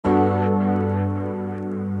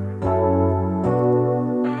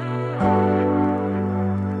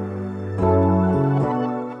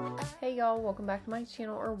welcome back to my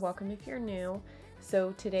channel, or welcome if you're new.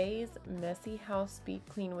 So today's messy house speed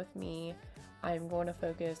clean with me, I'm going to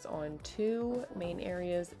focus on two main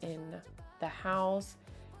areas in the house,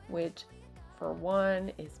 which for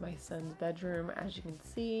one is my son's bedroom. As you can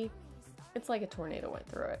see, it's like a tornado went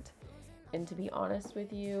through it. And to be honest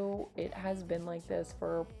with you, it has been like this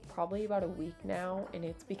for probably about a week now, and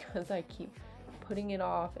it's because I keep putting it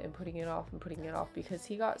off and putting it off and putting it off because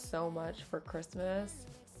he got so much for Christmas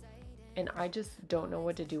and I just don't know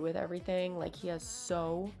what to do with everything. Like, he has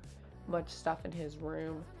so much stuff in his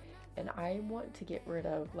room and I want to get rid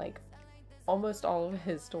of like almost all of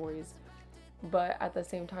his toys, but at the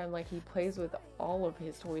same time, like, he plays with all of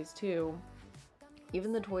his toys too.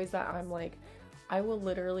 Even the toys that I'm like, I will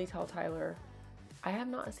literally tell Tyler, I have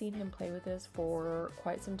not seen him play with this for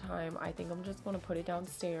quite some time. I think I'm just going to put it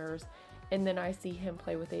downstairs. And then I see him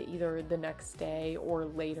play with it either the next day or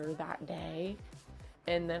later that day.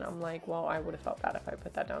 And then I'm like, well, I would have felt bad if I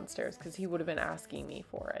put that downstairs because he would have been asking me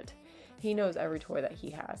for it. He knows every toy that he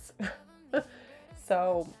has.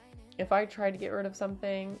 So if I tried to get rid of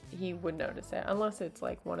something, he would notice it. Unless it's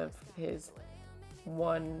like one of his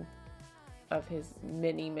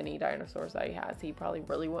mini dinosaurs that he has. He probably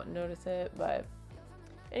really wouldn't notice it. But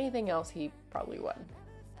anything else, he probably would.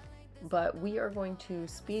 But we are going to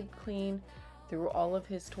speed clean through all of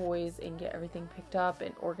his toys and get everything picked up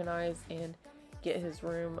and organized and get his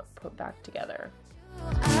room put back together.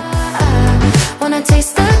 Wanna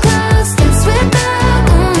taste the clouds, dance with the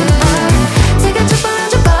moon. Take a trip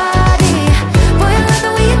around your body. Boy, I love the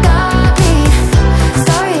way you got me.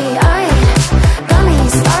 Starry-eyed, got me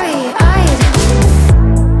starry-eyed.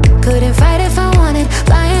 Couldn't fight if I wanted,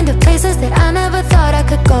 flying to places that I never thought I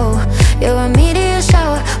could go. You're a meteor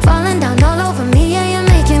shower, falling down all over me, yeah, you're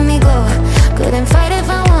making me glow. Couldn't fight if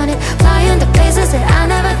I wanted, flying to places that I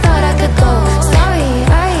never thought I could go.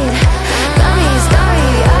 Starry-eyed, got me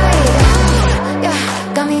starry-eyed. Yeah,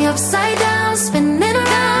 got me upside down, spinning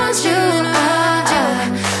around you.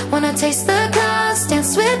 Wanna taste the clouds,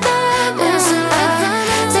 dance with the moon.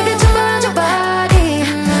 Take a trip around your body.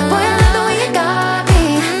 Boy, I love the way you got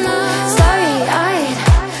me. Starry-eyed,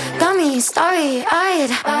 got me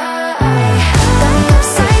starry-eyed.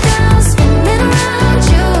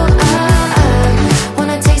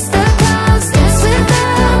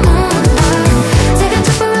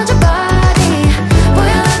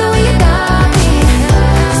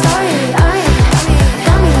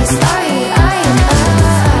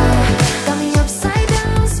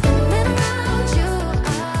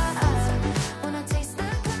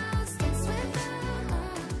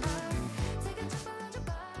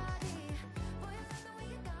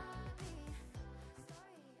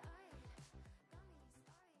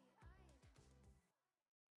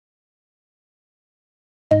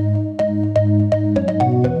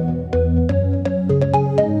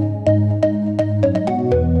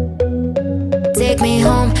 Take me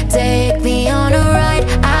home, take me on a ride.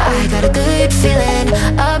 I got a good feeling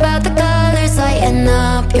about the colors lighting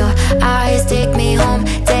up your eyes. Take me home,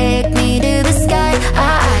 take me to the sky.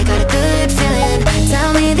 I got a good feeling.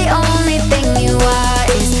 Tell me the only thing you are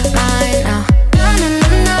is mine now. I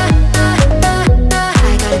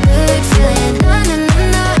got a good feeling. I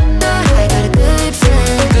got a good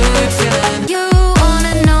feeling. Good feeling. You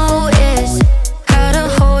wanna know is how to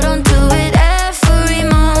hold on to it every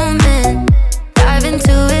moment. Dive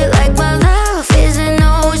into it like my love is an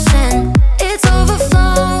ocean. It's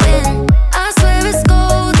overflowing, I swear it's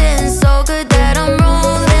golden. So good that I'm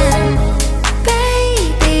rolling.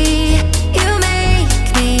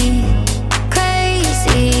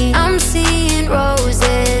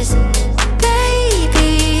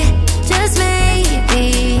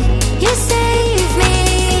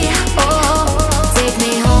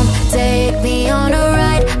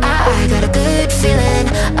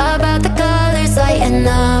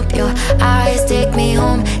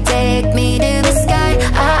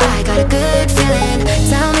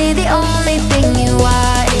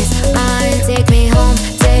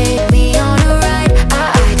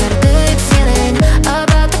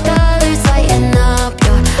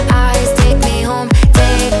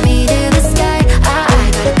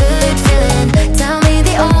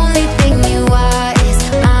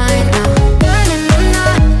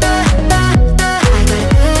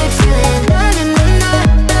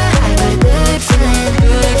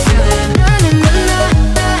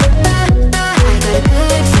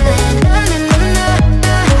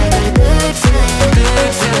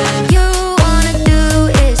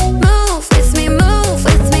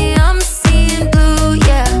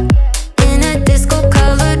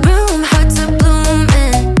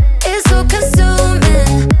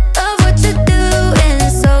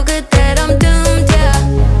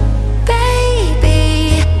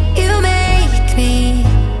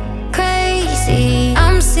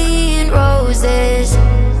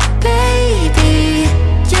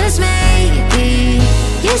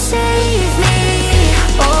 you save me.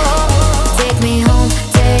 Oh, take me home,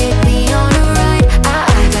 take me on a ride. I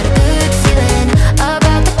got a good feeling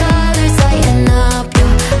about the colors lighting up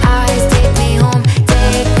your eyes. Take me home,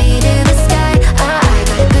 take me to the sky. I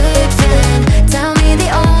got a good feeling. Tell me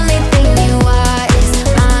the only thing you are is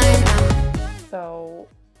mine now. So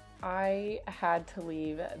I had to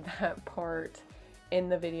leave that part in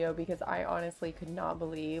the video because I honestly could not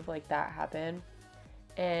believe like that happened.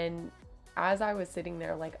 And as I was sitting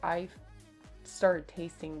there, like I started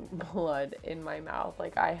tasting blood in my mouth.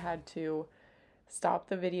 Like I had to stop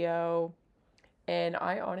the video, and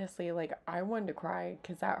I honestly, like, I wanted to cry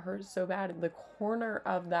because that hurt so bad. The corner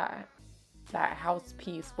of that house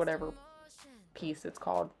piece, whatever piece it's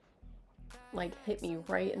called, like hit me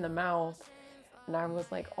right in the mouth, and I was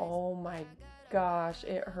like, oh my gosh,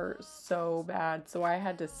 it hurt so bad. So I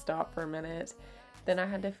had to stop for a minute. Then I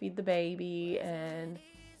had to feed the baby, and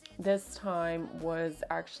this time was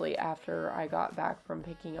actually after I got back from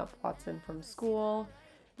picking up Watson from school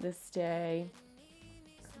this day.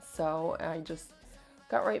 So I just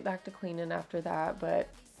got right back to cleaning after that. But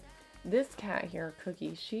this cat here,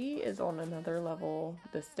 Cookie, she is on another level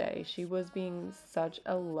this day. She was being such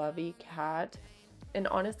a lovey cat. And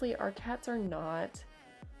honestly, our cats are not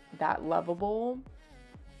that lovable,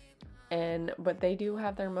 but they do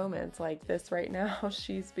have their moments. Like this right now,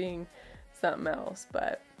 she's being something else,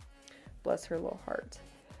 but bless her little heart.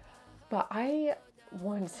 But I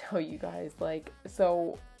want to tell you guys, like,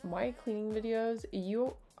 so my cleaning videos,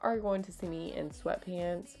 you are going to see me in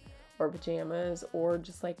sweatpants or pajamas, or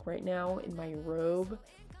just like right now in my robe,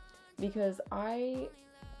 because I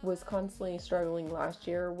was constantly struggling last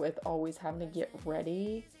year with always having to get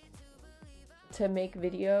ready to make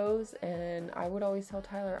videos. And I would always tell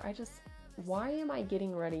Tyler, why am I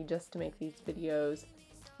getting ready just to make these videos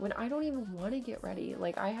when I don't even want to get ready?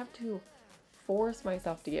 Like, I have to force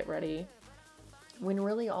myself to get ready when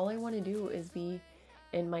really all I want to do is be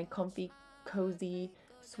in my comfy, cozy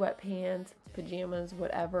sweatpants, pajamas,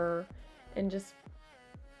 whatever, and just,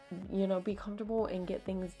 you know, be comfortable and get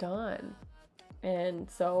things done. And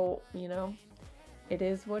so, you know, it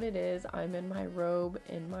is what it is. I'm in my robe,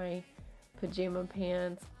 in my pajama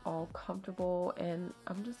pants, all comfortable, and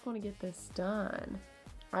I'm just going to get this done.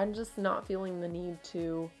 I'm just not feeling the need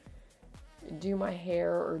to do my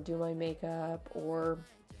hair or do my makeup or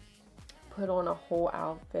put on a whole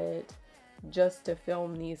outfit just to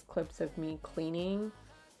film these clips of me cleaning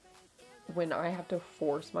when I have to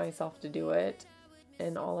force myself to do it,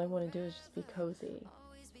 and all I want to do is just be cozy.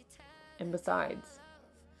 And besides,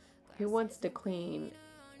 who wants to clean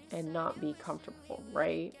and not be comfortable,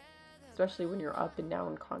 right? Especially when you're up and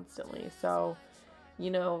down constantly. So,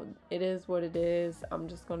 you know, it is what it is. I'm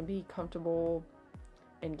just going to be comfortable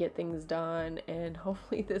and get things done, and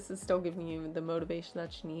hopefully this is still giving you the motivation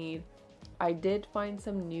that you need. I did find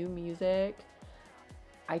some new music.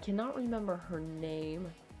 I cannot remember her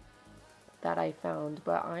name that I found,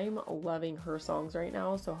 but I'm loving her songs right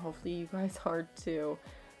now, so hopefully you guys are too.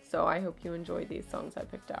 So I hope you enjoy these songs I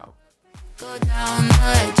picked out. Go down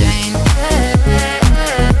the drain.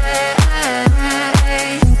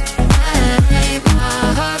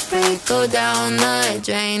 My heartbreak go down the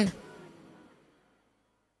drain.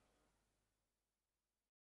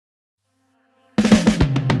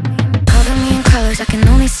 Cover me in colors I can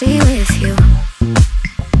only see with you.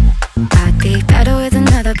 I'd be better with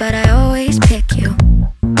another, but I always pick you.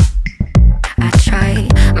 I try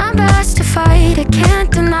my best to fight it, can't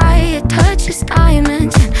deny it. Touches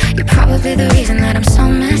diamonds, and you're probably the reason that I'm so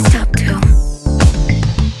messed up too.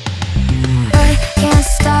 I can't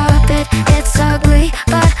stop it, it's ugly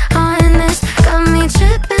but honest. Got me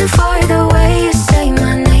tripping for the way you say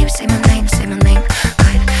my name, say my name, say my name.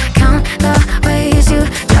 Could count the ways you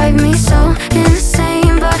drive me so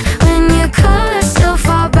insane, but when you call I still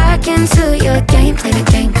fall back into your game. Play the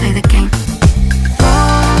game, play the game.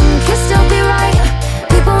 Wrong can still be right.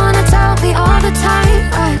 People wanna tell me all the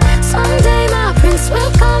time, right? Someday my prince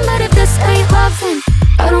will come, but if this ain't love, then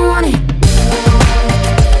I don't want it.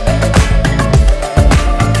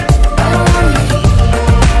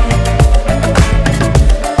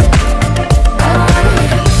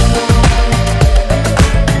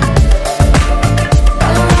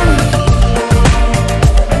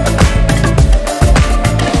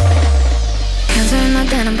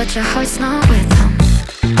 But your heart's not with them.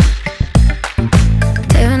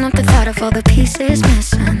 Tearing up the thought of all the pieces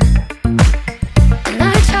missing. And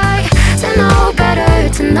I try to know better,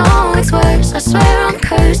 to know it's worse. I swear I'm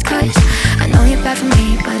cursed, cause I know you're bad for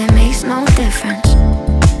me, but it makes no difference.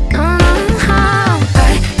 No,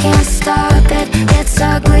 I can't stop it, it's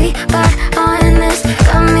ugly but honest.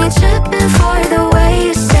 Got me tripping for the way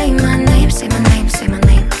you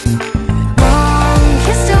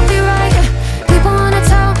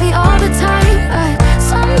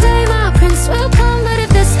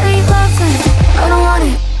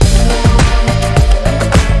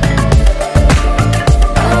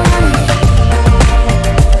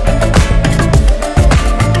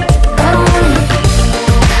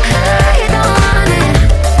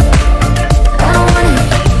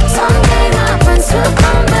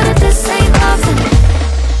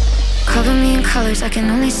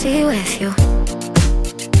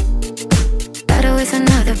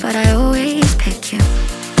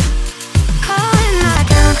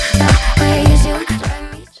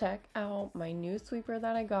my new sweeper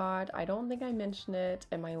that I got. I don't think I mentioned it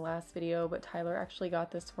in my last video, but Tyler actually got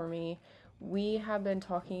this for me. We have been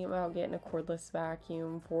talking about getting a cordless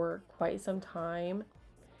vacuum for quite some time,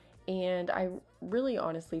 and I really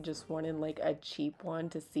honestly just wanted like a cheap one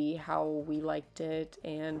to see how we liked it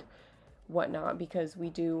and whatnot, because we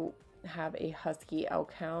do have a husky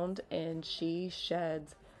elk hound and she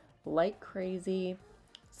sheds like crazy.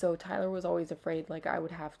 So Tyler was always afraid like I would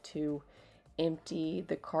have to empty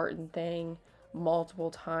the carton thing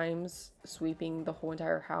multiple times, sweeping the whole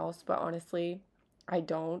entire house. But honestly, I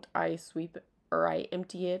don't. I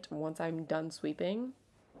empty it once I'm done sweeping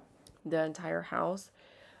the entire house.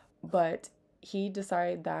 But he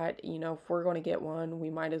decided that, you know, if we're going to get one,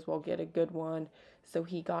 we might as well get a good one. So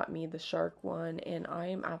he got me the Shark one, and I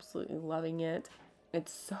am absolutely loving it.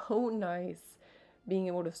 It's so nice being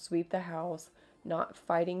able to sweep the house, not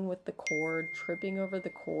fighting with the cord, tripping over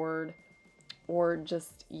the cord, or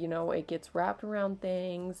just, you know, it gets wrapped around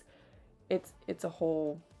things. It's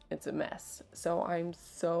a mess. So I'm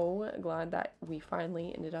so glad that we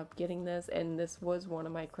finally ended up getting this, and this was one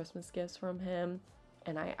of my Christmas gifts from him,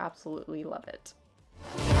 and I absolutely love it.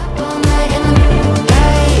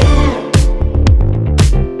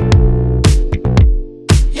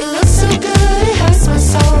 You look so good, it hurts my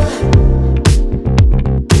soul.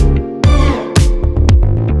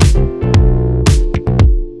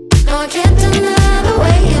 No, I can't deny the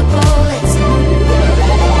way you pull it.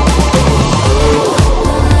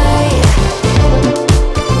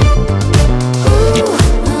 Ooh,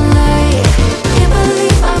 moonlight. Can't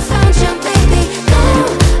believe I found you, baby. Come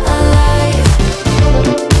alive.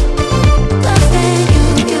 Loving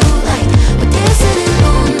you like we're dancing in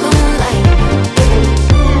moonlight.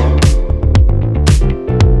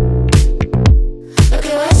 Look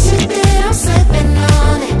at what you did, I'm slipping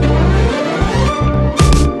on it.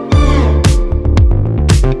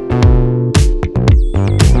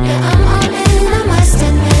 Yeah, I'm all in, I must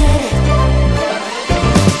admit it.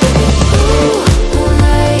 Ooh,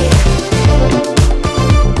 moonlight.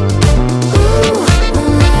 Ooh,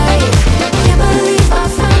 moonlight. Can't believe I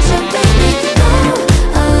found you, baby. Come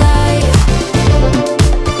alive.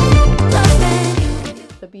 Loving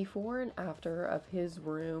you. The before and after of his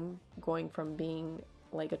room, going from being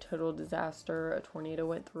like a total disaster, a tornado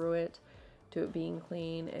went through it, to it being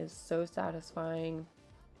clean, is so satisfying.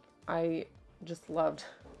 I just loved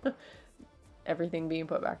everything being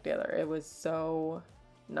put back together. It was so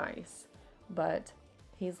nice. But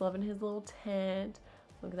he's loving his little tent.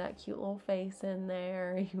 Look at that cute little face in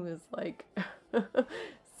there. He was like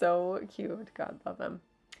so cute. God love him.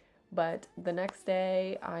 But the next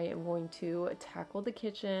day I am going to tackle the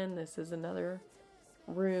kitchen. This is another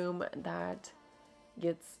room that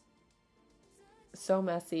gets so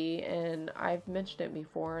messy, and I've mentioned it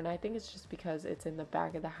before, and I think it's just because it's in the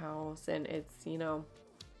back of the house and it's, you know,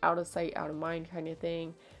 out of sight, out of mind kind of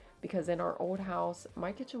thing. Because in our old house,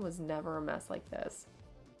 my kitchen was never a mess like this.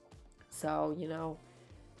 So, you know,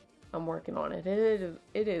 I'm working on it.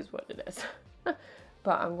 It is what it is.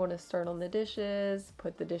 But I'm going to start on the dishes,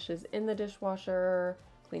 put the dishes in the dishwasher,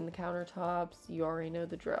 clean the countertops. You already know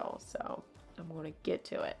the drill, so I'm going to get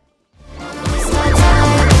to it.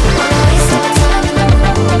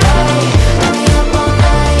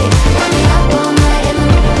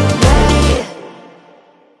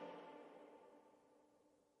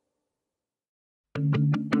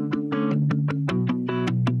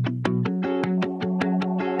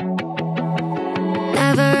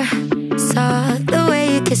 Never saw the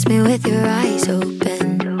way you kissed me with your eyes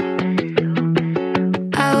open.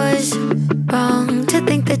 I was wrong to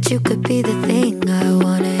think that you could be the thing I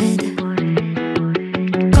wanted.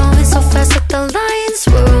 Going so fast that the lines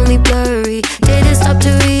were only blurry. Didn't stop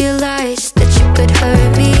to realize that you could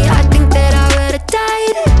hurt me. I think that I would've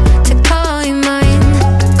died to call you mine,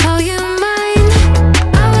 call you mine.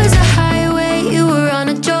 I was a highway, you were on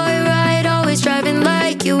a joyride, always driving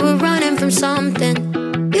like you were running from something.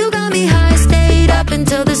 You got me high, stayed up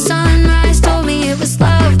until the sunrise. Told me it was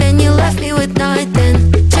love, then you left me with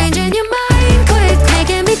nothing. Changing your mind quick,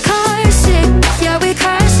 making me car sick. Yeah, we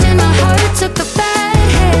crashed and my heart took a bad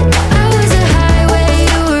hit. I was a highway,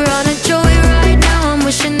 you were on a joyride. Now I'm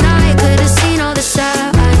wishing I could've seen all the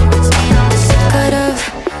signs. Could've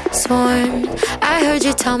sworn I heard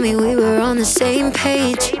you tell me we were on the same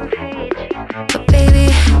page. But baby,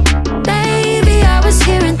 I was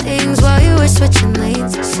hearing things while you were switching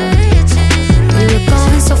lanes. We were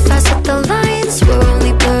going so fast that the lines were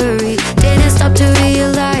only blurry. Didn't stop to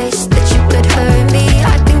realize that you could hurt me.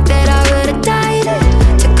 I think that I would've died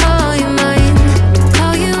to call you mine,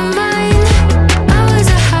 call you mine. I was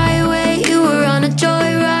a highway, you were on a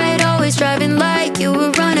joyride, always driving like you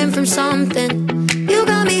were running from something.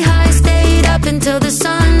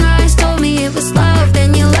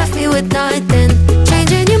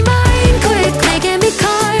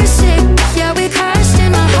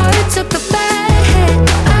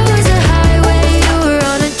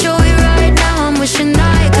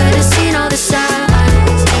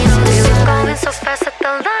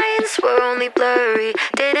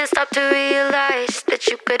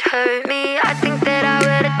 would hurt me. I think that I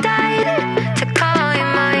would have died to call you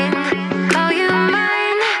mine, call you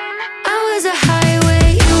mine. I was a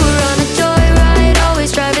highway, you were on a joyride,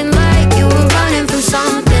 always driving like you were running from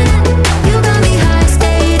something. You got me high,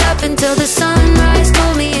 stayed up until the sunrise,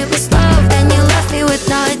 told me it was love, then you left me with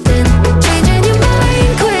nothing. Changing your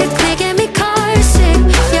mind quick, making me car sick.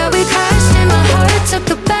 Yeah, we crashed and my heart took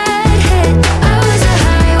a bad hit. I was a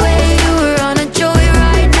highway, you were on a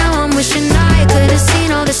joyride. Now I'm wishing I could have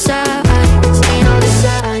seen all the signs, seen all the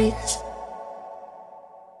signs.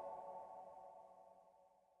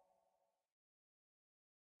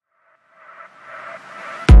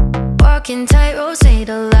 Walking tightrope, say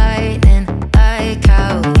the lightning, like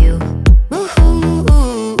how you move.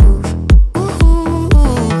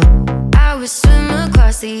 I would swim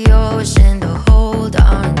across the ocean to hold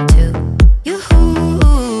on to you.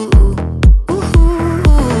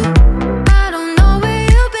 I don't know where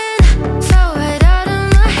you've been, throw it out of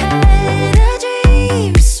my head. A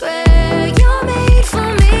dream, swear you're made for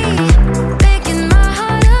me, making my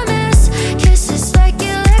heart a mess. Kisses like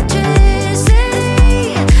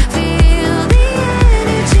electricity, feel the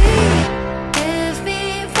energy. Give me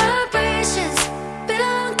vibrations, been a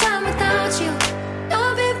long time without you.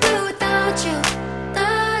 Don't be blue without you,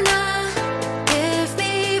 nah, nah. Give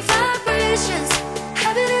me vibrations,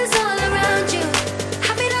 heaven is all around you.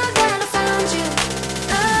 Happy now that I found you,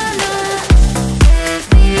 nah, nah. Give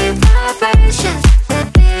me vibrations, give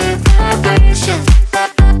me vibrations,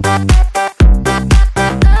 nah,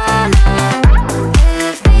 nah.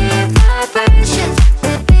 Give me vibrations,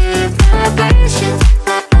 give me vibrations,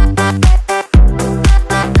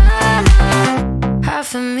 nah. Half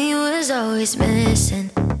of me was always missing,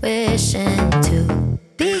 wishing to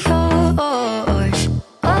be yours.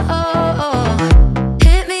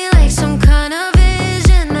 Hit me like some kind of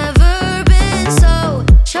vision, never been so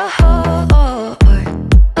sure.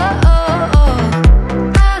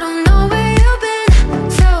 I don't know where you've been,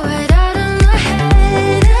 throw it out of my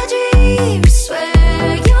head. A dream,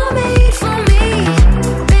 swear you're made for me,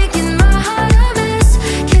 making my heart a mess.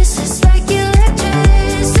 Kisses like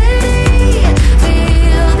electricity,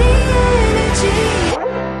 feel the energy.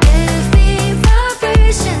 Give me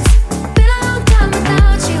vibrations, been a long time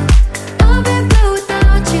without you. Don't be blue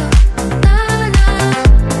without you, nah, nah.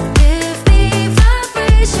 Give me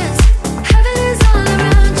vibrations, heaven is all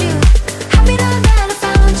around you. Happy now that I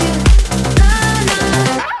found you, nah, nah.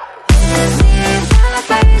 Give me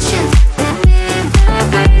vibrations, give me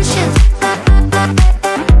vibrations,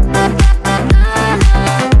 nah, nah.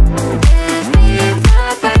 Give me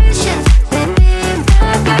vibrations, give me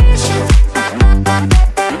vibrations, nah, nah.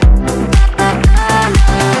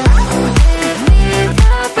 Give me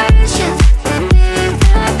vibrations, give me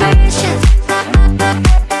vibrations, nah,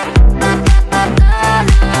 nah.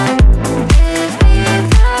 Give me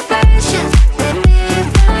vibrations, give me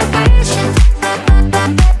vibrations,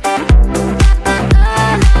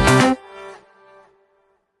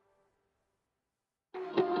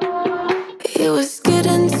 It was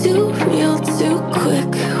getting too real too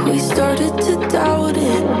quick. We started to doubt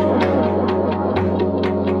it.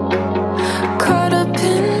 Caught up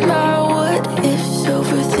in my what ifs,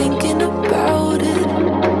 overthinking about it.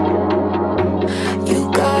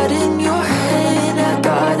 You got in your head, I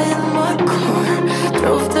got in my car.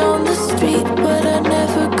 Drove down the street, but I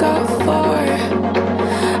never got far.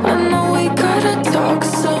 I know we gotta talk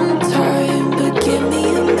sometime, but give me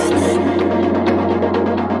a minute.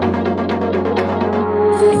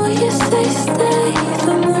 And will you stay,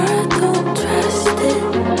 the more I don't trust it.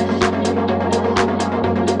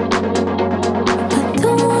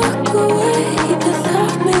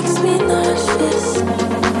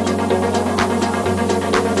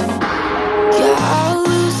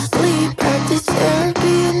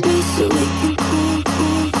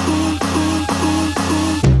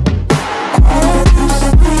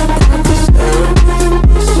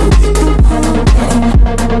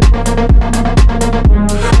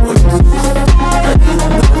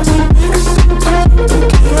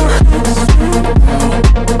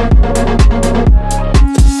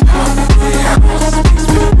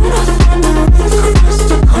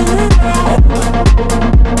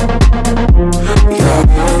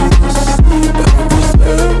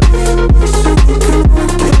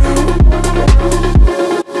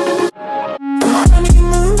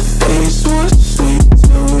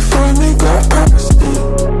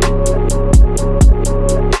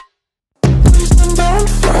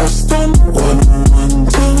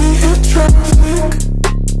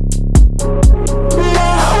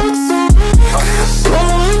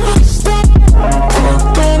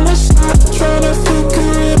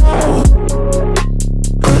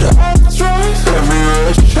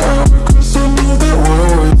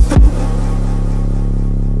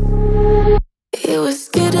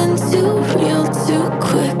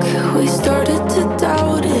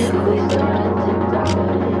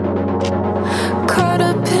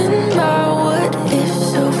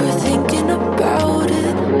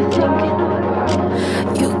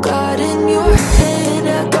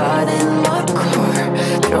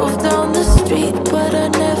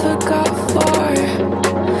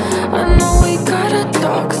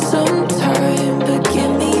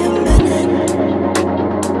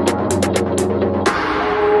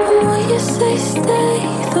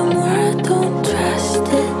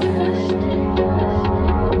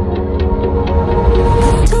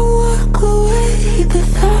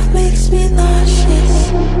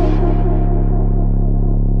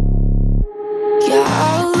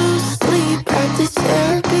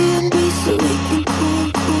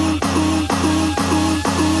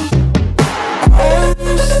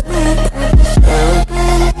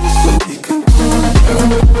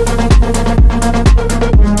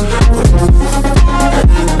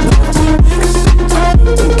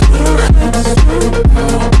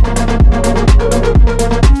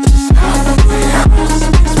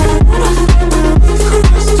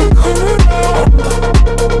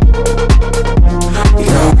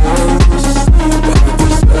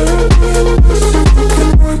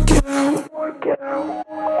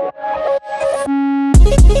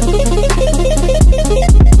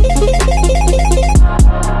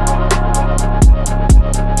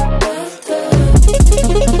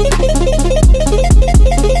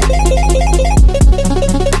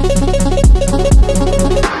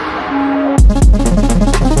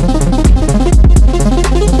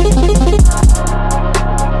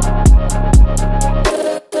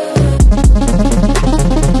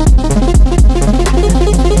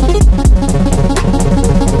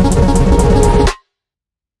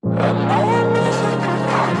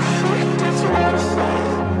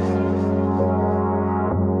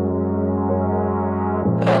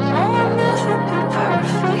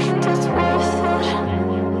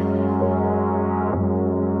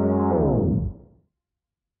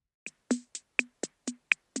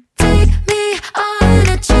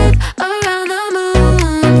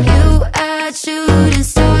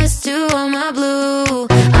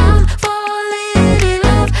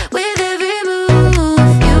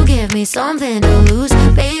 Something to lose,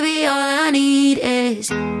 baby, all I need is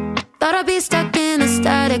thought I'd be stuck in the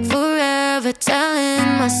static forever,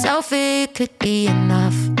 telling myself it could be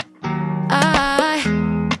enough. I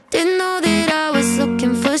didn't know that I was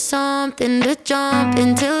looking for something to jump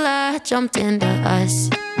until I jumped into us.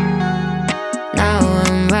 Now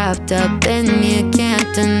I'm wrapped up and you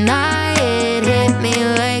can't deny it. Hit me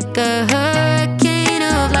like a hurricane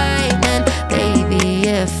of lightning. Baby,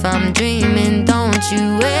 if I'm dreaming, don't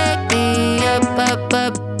you wake me up, up,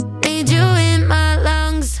 up. Need you in my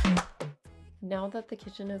lungs. Now that the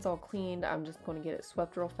kitchen is all cleaned, I'm just going to get it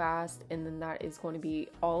swept real fast, and then that is going to be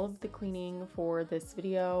all of the cleaning for this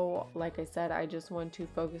video. Like I said, I just want to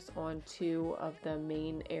focus on two of the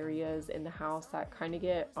main areas in the house that kind of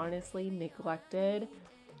get honestly neglected.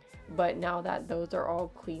 But now that those are all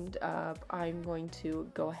cleaned up, I'm going to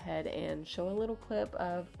go ahead and show a little clip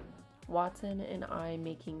of Watson and I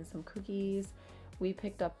making some cookies. We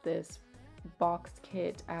picked up this box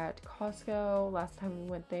kit at Costco last time we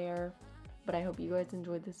went there. But I hope you guys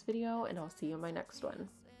enjoyed this video, and I'll see you in my next one.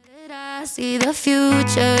 Did I see the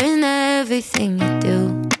future in everything you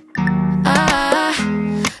do?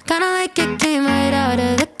 Kinda like it came right out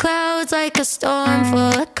of the clouds, like a storm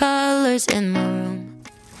full of colors in my room.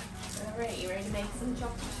 Alright, you ready to make some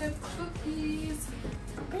chocolate chip cookies?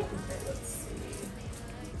 Okay, let's see.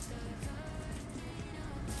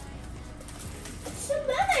 So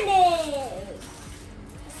many!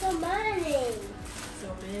 So many! So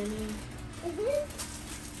many.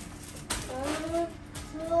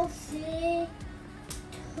 We'll see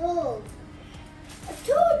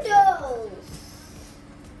two dolls.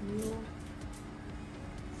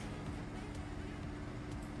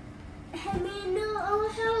 I may know our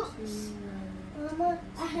house. Mama,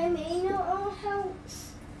 I may know our house.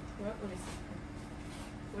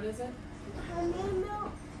 What is it? I may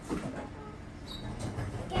know.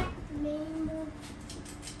 Get me know.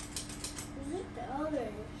 Is it the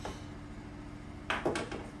others?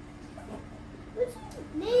 What's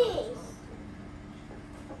this?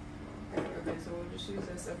 Okay, so we'll just use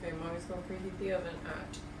this. Okay, Mommy's going to preheat the oven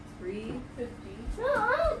at 350. No, I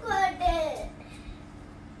got it.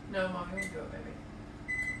 No, Mommy won't do it, baby.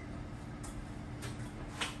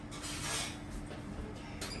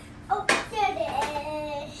 Oh, there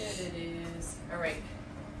it is. There it is. Alright.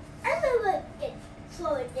 I'm gonna look it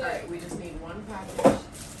slow it down. Alright, we just need one package.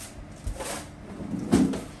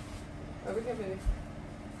 Over here, baby.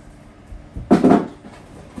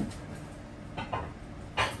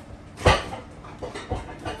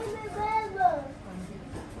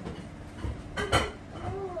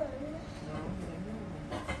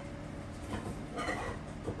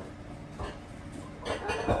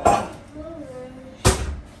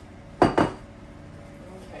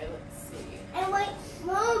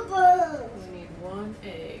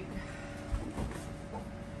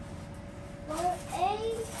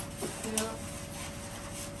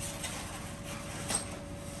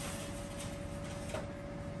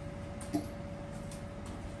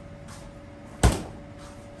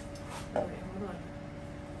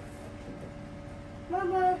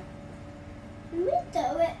 Mama, let me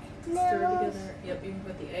throw it now. Stir it together. Yep, you can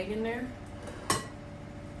put the egg in there.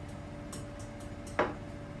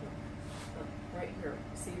 Right here.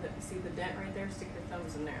 See see the dent right there? Stick your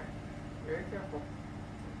thumbs in there. Very careful.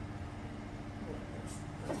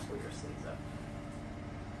 Let's pull your sleeves up.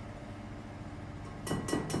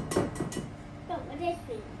 No, what is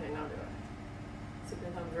it? Okay, now do it. Stick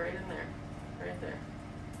your thumbs right in there. Right there.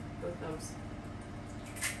 Both thumbs.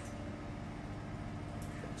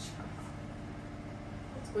 Good job.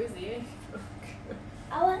 Don't squeeze the egg.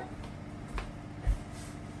 I want.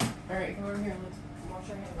 Alright, come over here and let's wash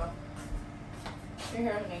your hands off. You're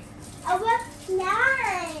here, honey. I want slime.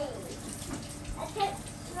 I can't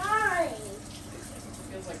slime.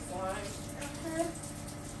 Feels like slime.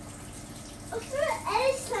 What's the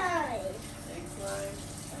egg slime? Egg slime.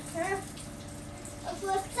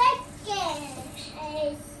 For second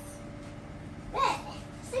egg.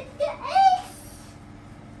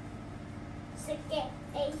 Second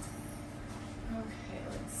egg. Okay,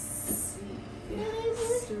 let's see.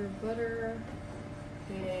 Stir butter,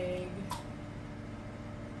 egg.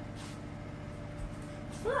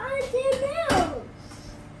 What are their mouths?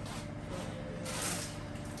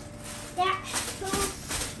 That's so.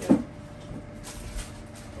 Yep.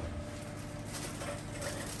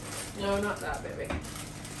 No, not that, baby.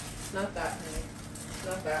 Not that, honey.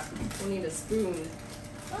 Not that. We need a spoon.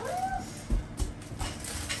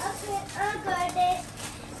 Okay, I got it.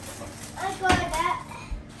 I got that.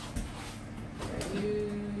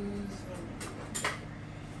 Use.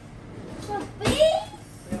 So big.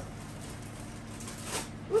 Yep.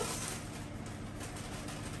 Whoops.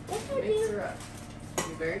 What do I Mix do? her up.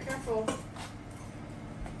 Be very careful.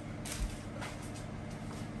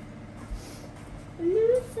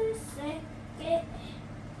 Lose a second.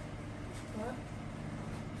 What?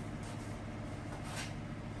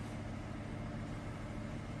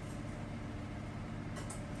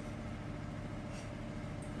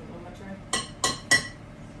 One more try.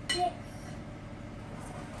 Six.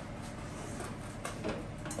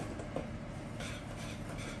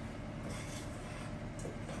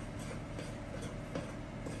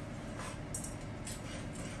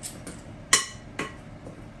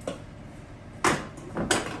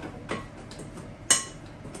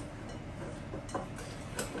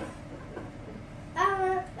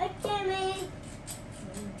 Look at me.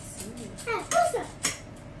 Let's see. Hey, what's that?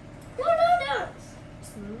 No.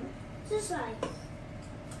 Hmm? This side.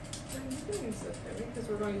 You can use this, baby, because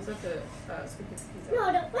we're going to use that to scoop this piece No,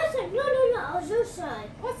 out. what's that? No. This side.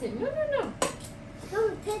 Watson, no.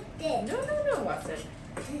 Come take it. No, Watson.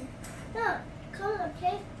 No, come on,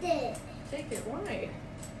 take it. Take it. Why?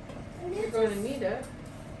 And You're this going to is- need it.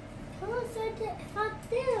 Come on, take it. Hot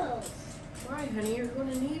bills. Why, honey? You're going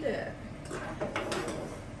to need it.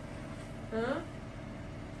 Huh?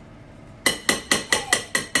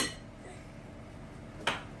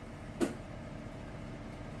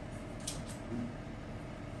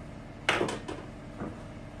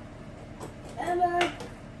 Emma,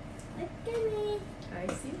 look at me. I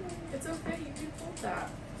see it. It's okay. You can hold that.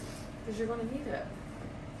 Because you're going to need it.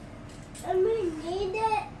 Emma, need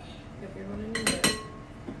it. If you're going to need it.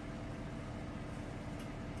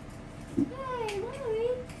 Hey, Mommy,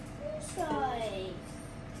 this side.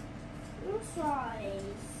 This side.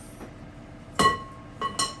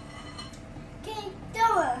 Okay,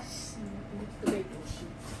 Thomas. What's the baking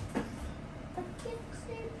sheet? I can't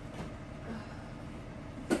see.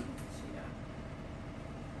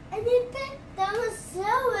 And then put Thomas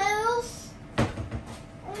Sowells.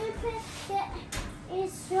 And then put that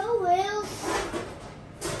is Sowells.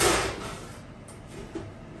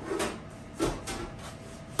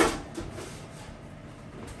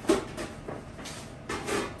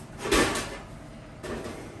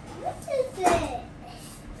 What is it?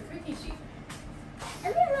 The cookie sheet.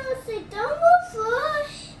 Everyone say double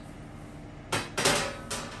flush.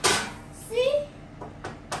 See?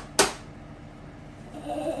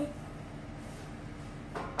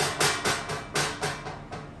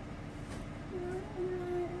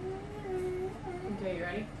 Okay, you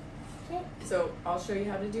ready? Okay. So I'll show you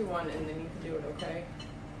how to do one and then you can do it, okay?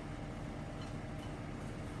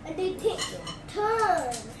 And they take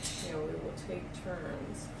turns. Yeah, we will take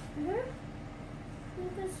turns.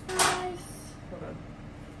 This side. Hold on.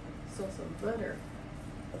 So some butter.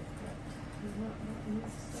 Not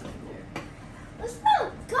stuff in there. What's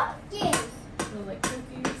the cookies? Smell like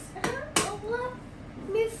cookies. What?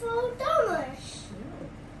 Before Thomas.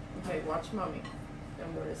 Yeah. Okay, watch mommy.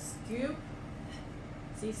 I'm going to scoop.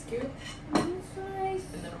 See, scoop? This side.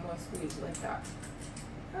 And then I'm going to squeeze like that.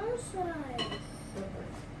 Outside. Okay.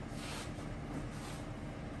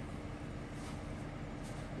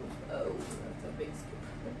 Oh, that's a big scoop.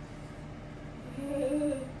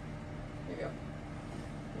 Here you go.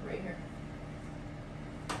 Right here.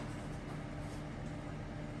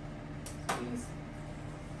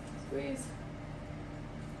 Squeeze.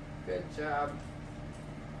 Good job.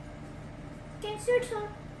 Get your tongue.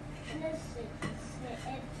 Let's see.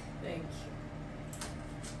 Thank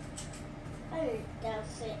you.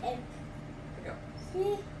 That's it. There we go.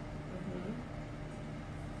 See?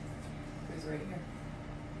 Squeeze right here.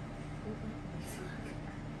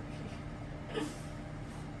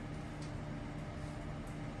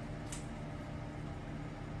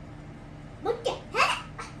 Look at that.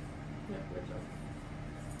 Yeah, good job.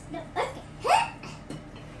 No, look at that.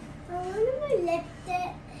 I want to lift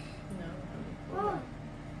it. No, honey. Oh.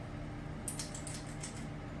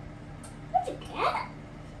 Look at that.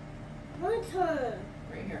 My turn.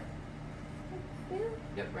 Right here.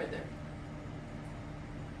 Yep, right there.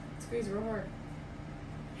 Squeeze real hard.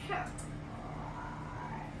 You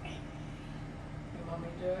want me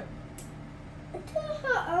to do it?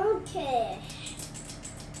 Okay.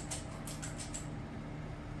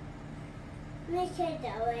 Make it do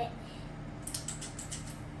it.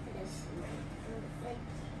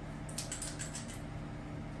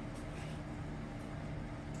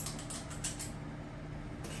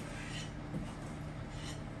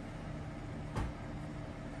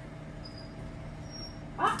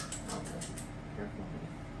 Okay. Careful.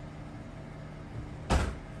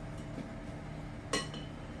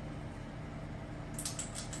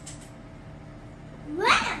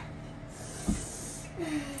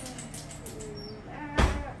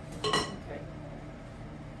 Okay.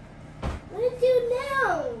 What do you do now?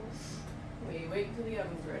 We wait until the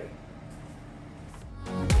oven's ready.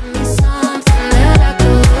 Something that I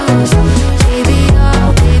could lose. Baby,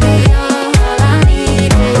 all I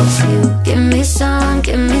need is you. Give me some,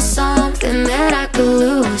 give me some.